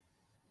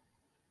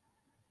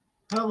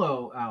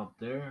Hello out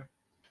there.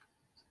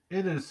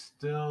 It is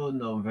still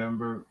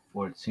November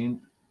 14th,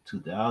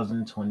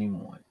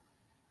 2021.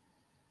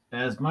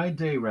 As my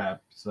day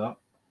wraps up,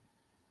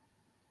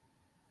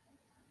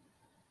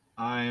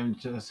 I am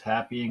just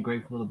happy and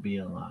grateful to be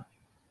alive.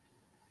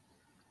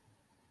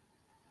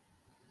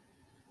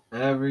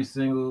 Every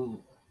single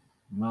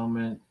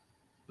moment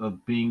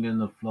of being in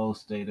the flow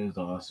state is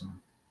awesome.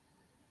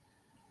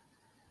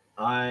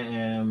 I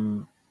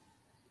am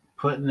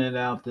putting it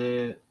out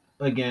there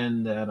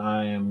again that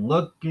I am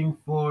looking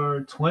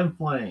for twin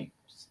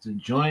flames to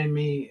join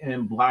me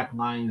in Black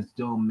Lion's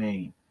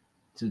domain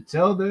to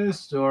tell their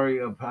story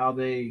of how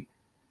they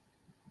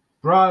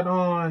brought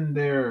on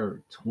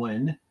their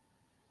twin,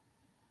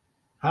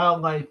 how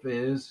life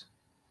is,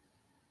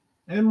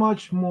 and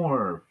much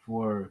more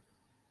for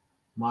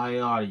my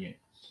audience.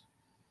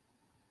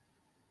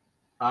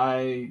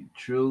 I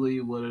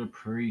truly would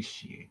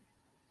appreciate.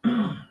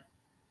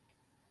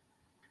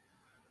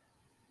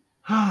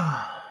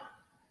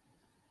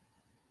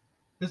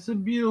 It's a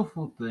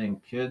beautiful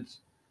thing,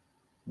 kids,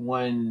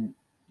 when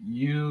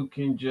you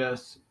can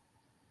just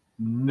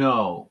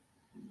know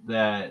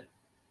that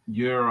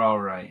you're all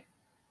right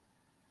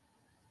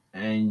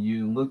and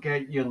you look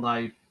at your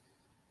life,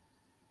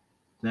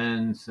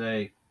 then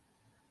say,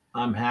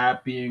 I'm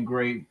happy and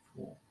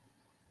grateful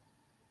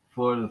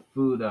for the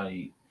food I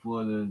eat,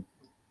 for the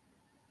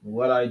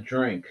what I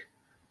drink,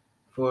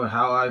 for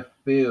how I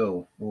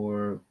feel,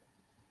 for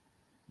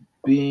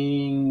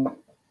being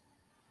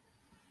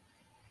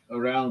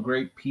around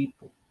great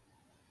people.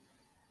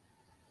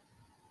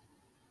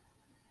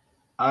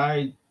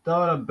 I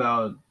thought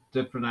about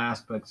different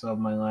aspects of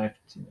my life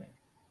today,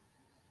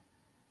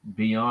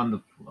 beyond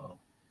the flow,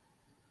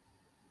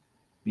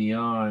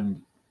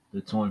 beyond the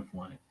twin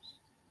flames.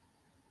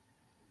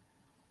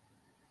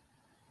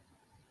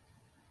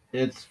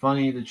 It's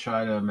funny to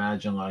try to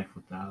imagine life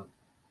without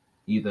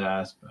either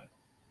aspect.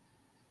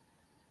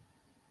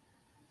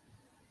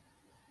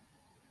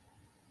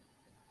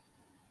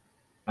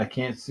 I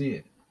can't see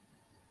it.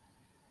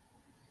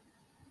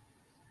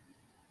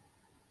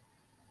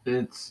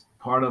 It's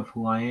part of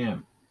who I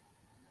am,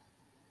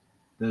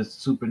 this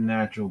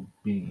supernatural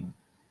being.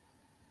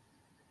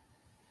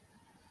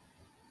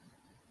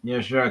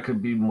 Yeah, sure, I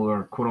could be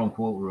more quote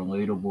unquote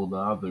relatable to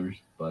others,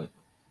 but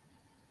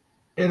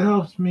it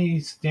helps me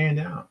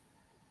stand out.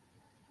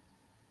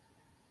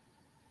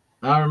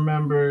 I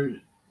remember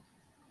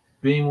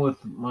being with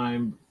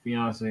my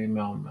fiance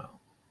Mel Mel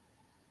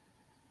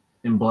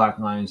in Black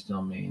Lion's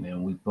domain,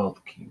 and we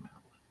both came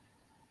out.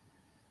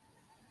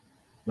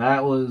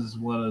 That was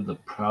one of the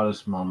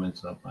proudest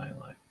moments of my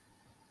life.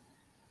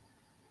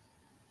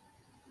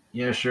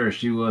 Yeah, sure,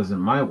 she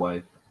wasn't my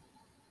wife,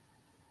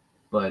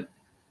 but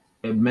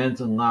it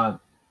meant a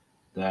lot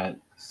that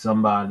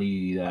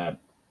somebody that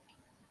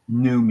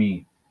knew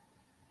me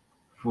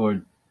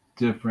for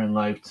different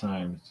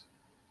lifetimes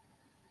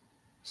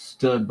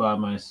stood by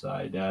my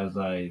side as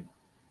I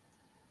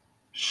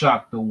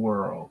shocked the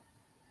world,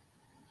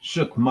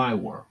 shook my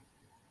world,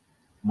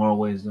 more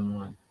ways than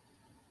one.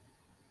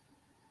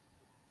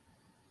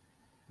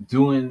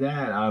 Doing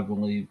that, I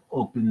believe,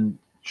 opened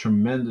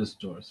tremendous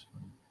doors for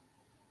me.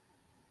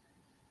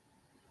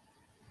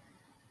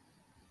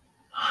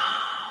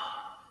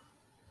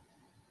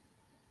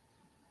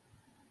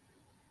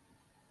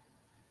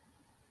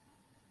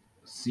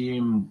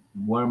 Seeing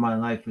where my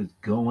life is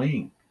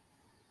going,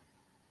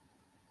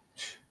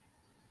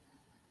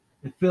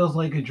 it feels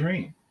like a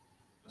dream.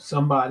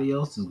 Somebody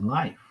else's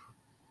life.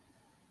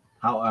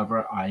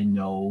 However, I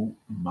know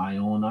my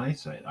own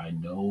eyesight. I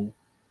know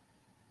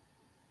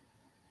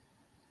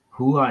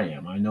who I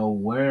am. I know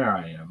where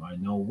I am. I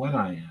know when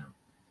I am.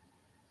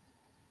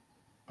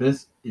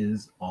 This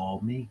is all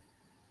me.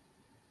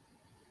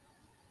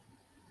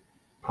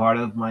 Part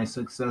of my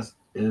success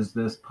is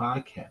this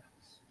podcast.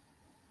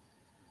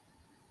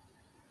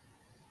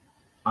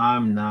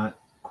 I'm not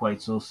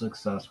quite so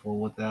successful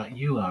without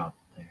you out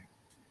there.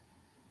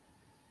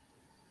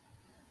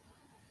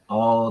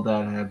 All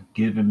that have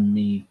given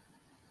me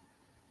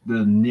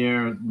the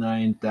near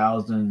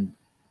 9,000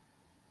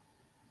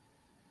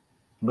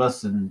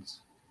 listens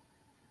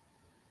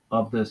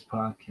of this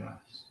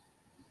podcast.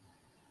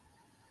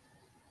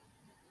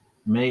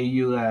 May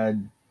you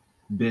had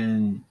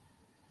been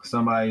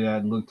somebody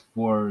that looked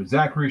for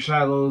Zachary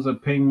Shiloh's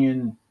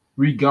opinion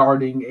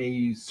regarding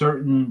a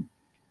certain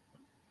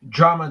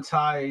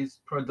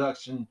dramatized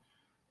production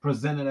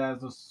presented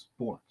as a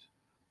sport.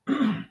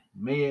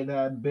 May it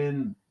have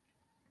been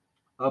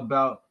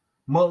about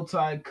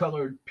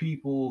multicolored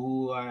people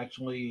who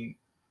actually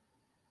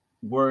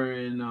were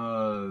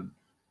in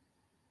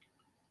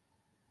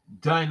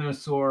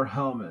dinosaur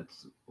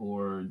helmets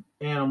or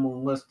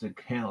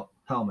animalistic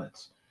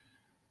helmets.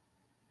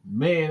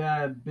 May it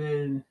have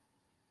been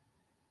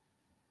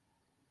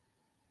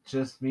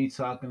just me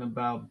talking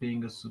about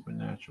being a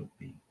supernatural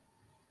being,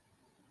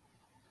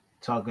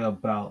 talking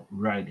about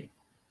writing.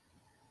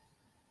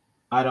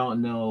 I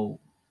don't know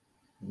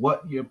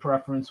what your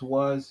preference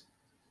was.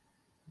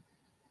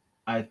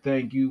 I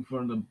thank you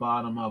from the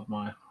bottom of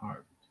my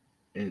heart.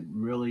 It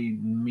really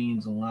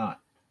means a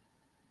lot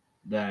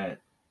that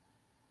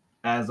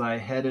as I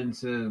head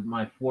into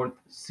my fourth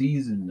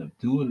season of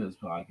doing this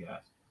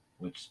podcast,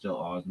 which still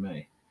always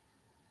may,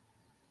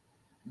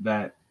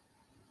 that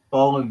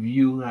all of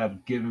you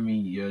have given me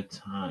your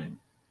time,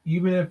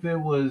 even if it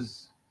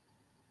was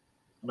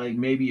like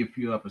maybe a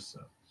few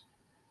episodes.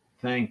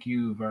 Thank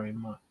you very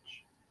much.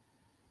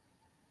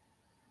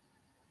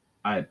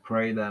 I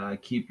pray that I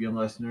keep your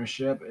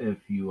listenership.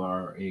 If you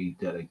are a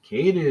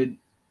dedicated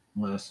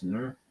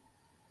listener,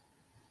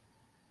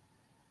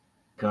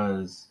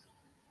 because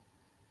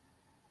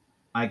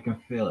I can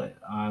feel it.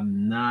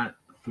 I'm not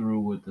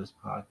through with this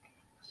podcast.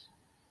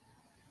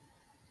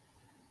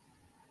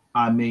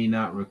 I may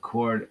not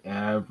record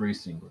every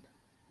single day.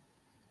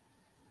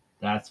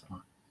 That's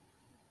fine.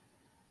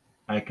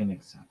 I can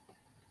accept it.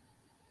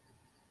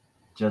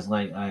 Just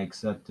like I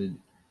accepted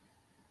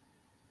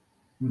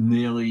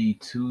nearly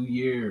 2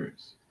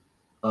 years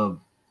of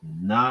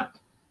not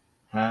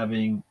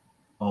having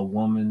a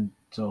woman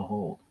to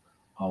hold,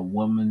 a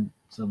woman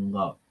to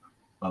love,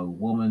 a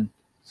woman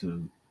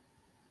to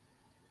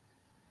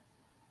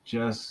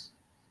just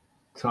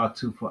talk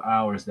to for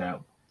hours that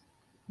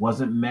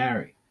wasn't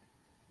married,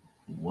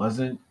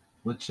 wasn't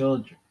with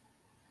children,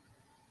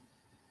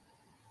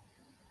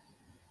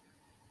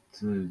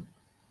 to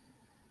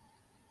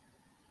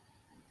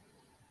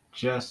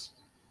just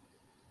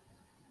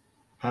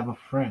have a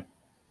friend,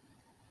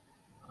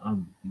 a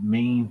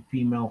main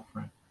female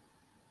friend.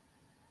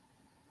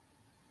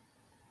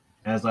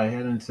 As I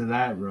head into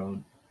that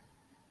road,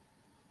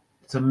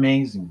 it's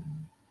amazing.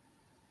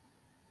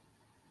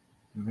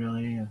 It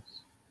really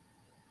is.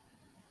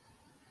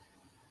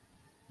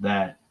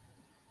 That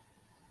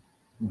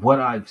what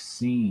I've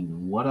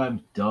seen, what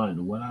I've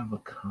done, what I've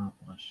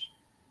accomplished,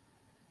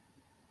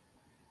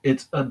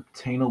 it's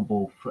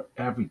obtainable for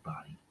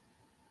everybody.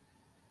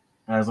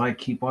 As I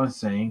keep on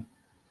saying,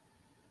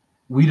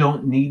 we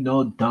don't need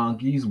no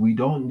donkeys, we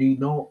don't need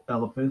no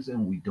elephants,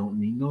 and we don't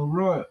need no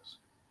royals.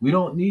 We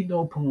don't need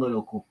no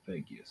political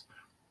figures.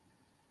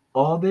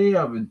 All they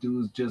ever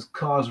do is just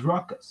cause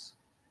ruckus.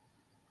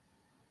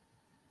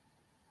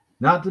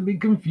 Not to be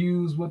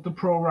confused with the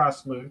pro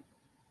wrestler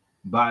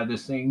by the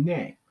same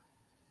name.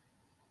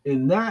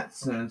 In that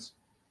sense,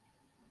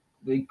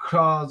 they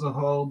cause a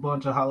whole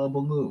bunch of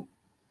hullabaloo,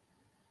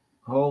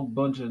 a whole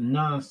bunch of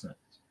nonsense.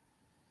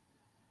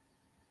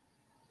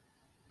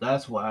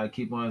 That's why I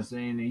keep on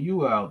saying to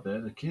you out there,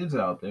 the kids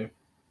out there,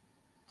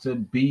 to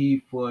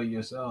be for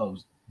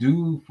yourselves.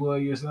 Do for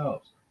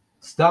yourselves.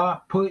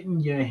 Stop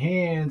putting your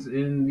hands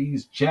in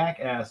these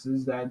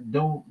jackasses that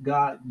don't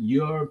got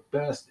your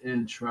best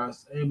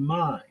interests in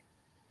mind.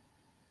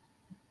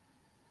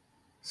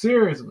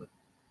 Seriously.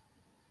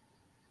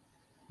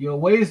 You're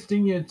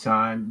wasting your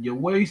time, you're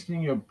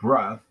wasting your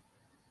breath,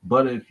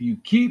 but if you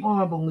keep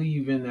on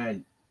believing that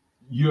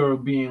you're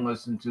being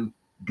listened to,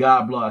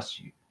 God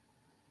bless you.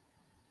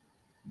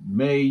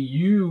 May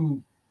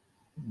you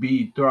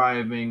be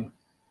thriving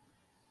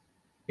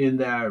in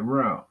that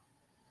realm.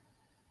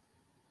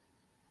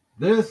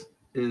 This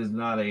is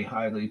not a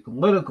highly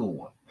political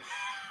one.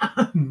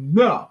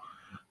 No,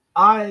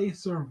 I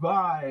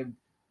survived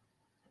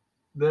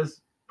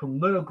this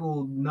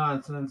political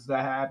nonsense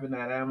that happened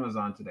at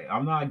Amazon today.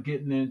 I'm not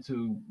getting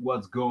into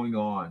what's going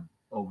on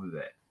over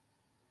there.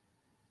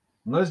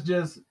 Let's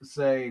just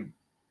say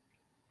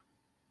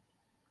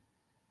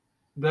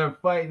they're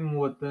fighting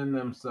within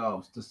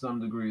themselves to some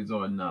degrees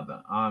or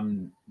another.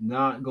 I'm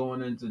not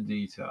going into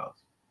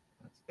details.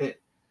 That's it.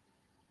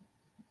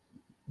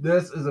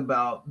 This is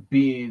about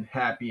being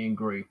happy and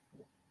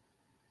grateful.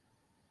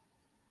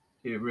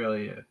 It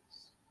really is.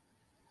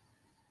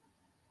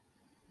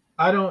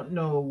 I don't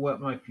know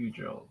what my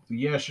future holds.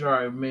 Yes, sure,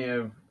 I may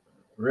have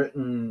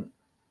written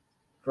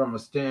from a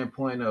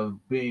standpoint of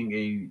being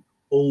a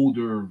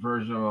older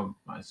version of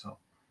myself.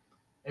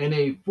 In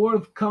a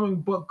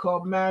forthcoming book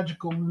called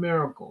Magical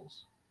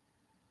Miracles.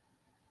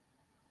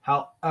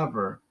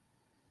 However,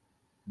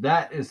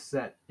 that is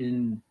set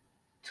in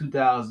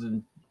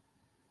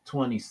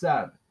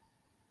 2027.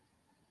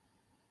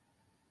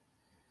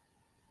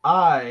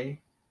 I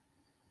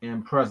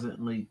am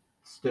presently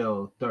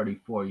still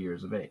 34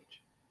 years of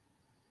age.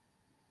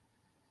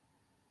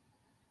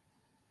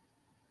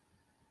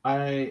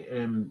 I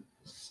am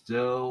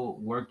still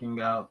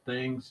working out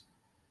things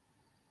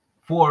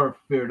for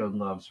Fear to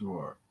Love's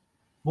Roar,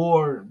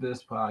 for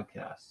this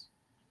podcast,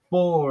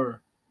 for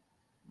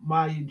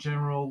my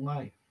general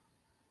life.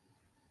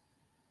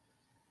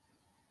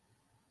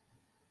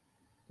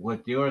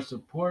 With your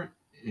support,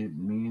 it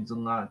means a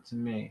lot to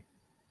me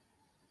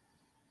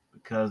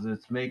because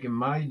it's making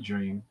my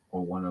dream,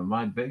 or one of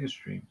my biggest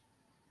dreams,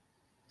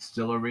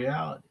 still a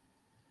reality.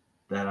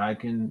 That I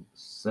can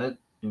sit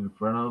in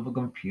front of a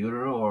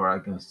computer or I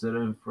can sit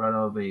in front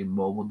of a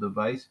mobile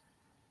device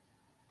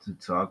to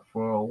talk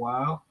for a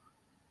while,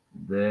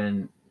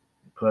 then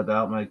put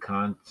out my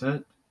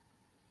content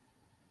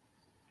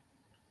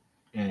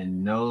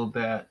and know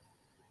that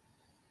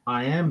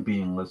I am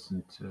being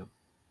listened to.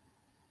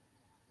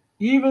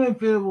 Even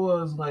if it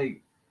was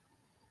like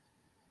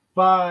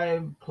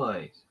 5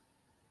 plays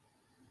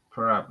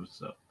per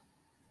episode,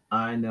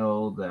 I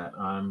know that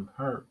I'm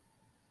hurt.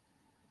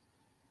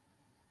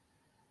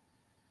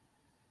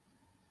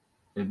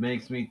 It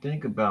makes me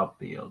think about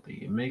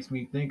BLD. It makes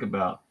me think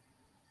about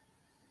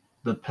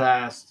the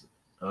past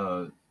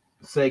uh,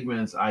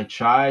 segments I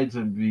tried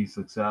to be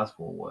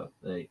successful with.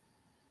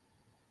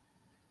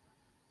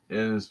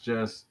 It was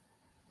just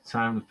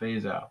time to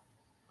phase out.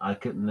 I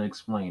couldn't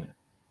explain it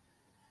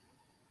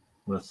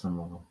with some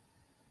of them.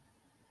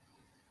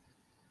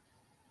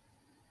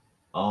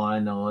 All I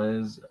know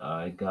is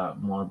I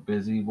got more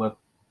busy with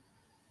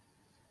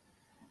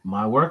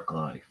my work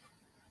life.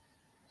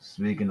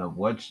 Speaking of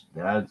which,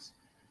 that's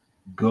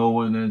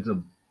going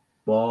into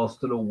balls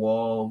to the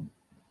wall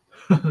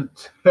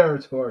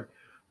territory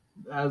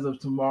as of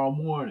tomorrow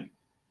morning.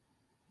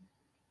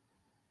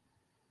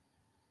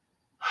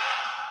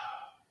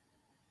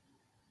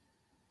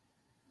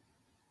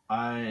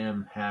 I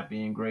am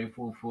happy and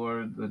grateful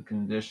for the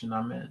condition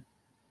I'm in: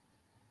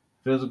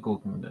 physical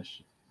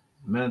condition,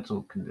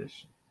 mental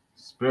condition,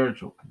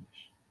 spiritual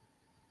condition.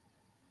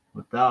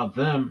 Without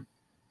them,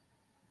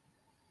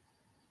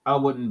 I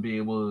wouldn't be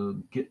able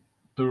to get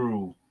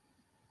through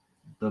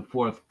the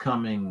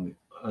forthcoming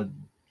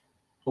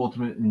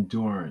Ultimate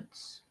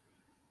Endurance,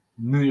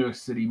 New York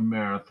City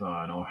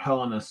Marathon, or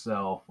Hell in a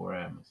Cell for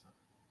Amazon.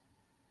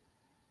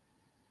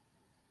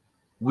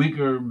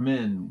 Weaker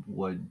men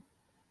would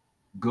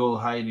go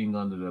hiding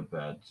under the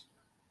beds.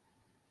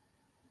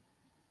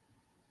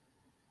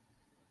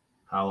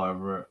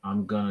 However,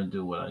 I'm gonna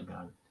do what I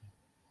gotta do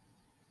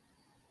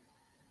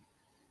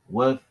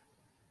with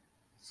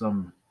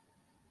some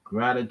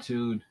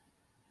gratitude,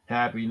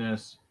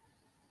 happiness,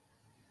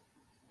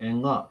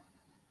 and love.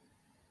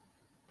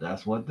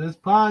 That's what this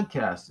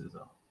podcast is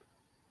on.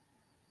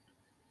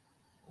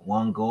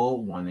 One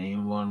goal, one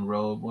aim, one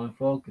road, one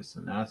focus,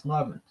 and that's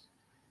loving.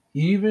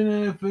 Even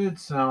if it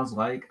sounds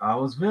like I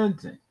was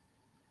venting,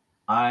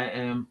 I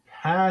am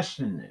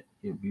passionate.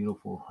 You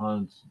beautiful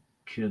hunts,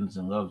 kids,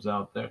 and loves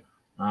out there.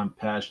 I'm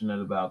passionate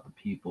about the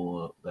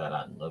people that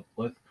I live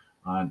with.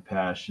 I'm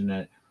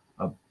passionate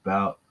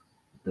about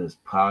this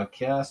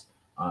podcast.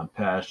 I'm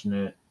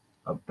passionate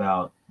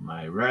about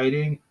my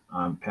writing.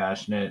 I'm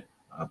passionate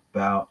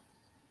about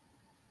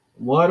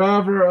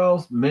whatever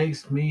else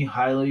makes me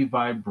highly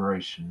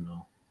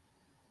vibrational.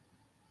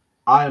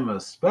 I'm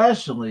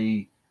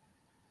especially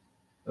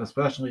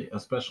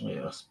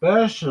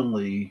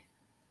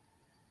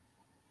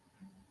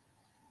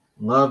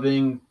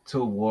loving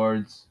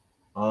towards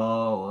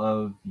all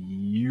of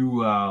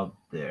you out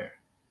there.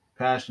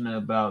 Passionate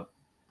about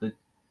the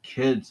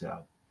kids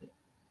out there.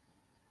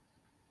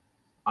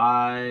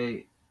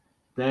 I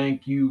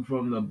thank you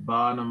from the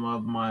bottom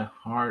of my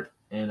heart,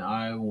 and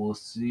I will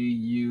see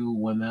you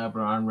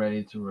whenever I'm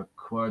ready to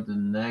record the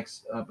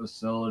next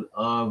episode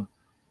of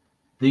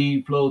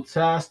the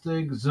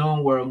Flotastic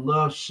Zone, where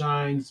love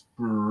shines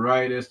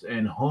brightest,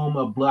 and home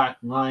of Black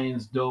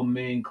Lions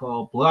domain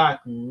called Black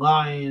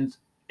Lions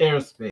Airspace.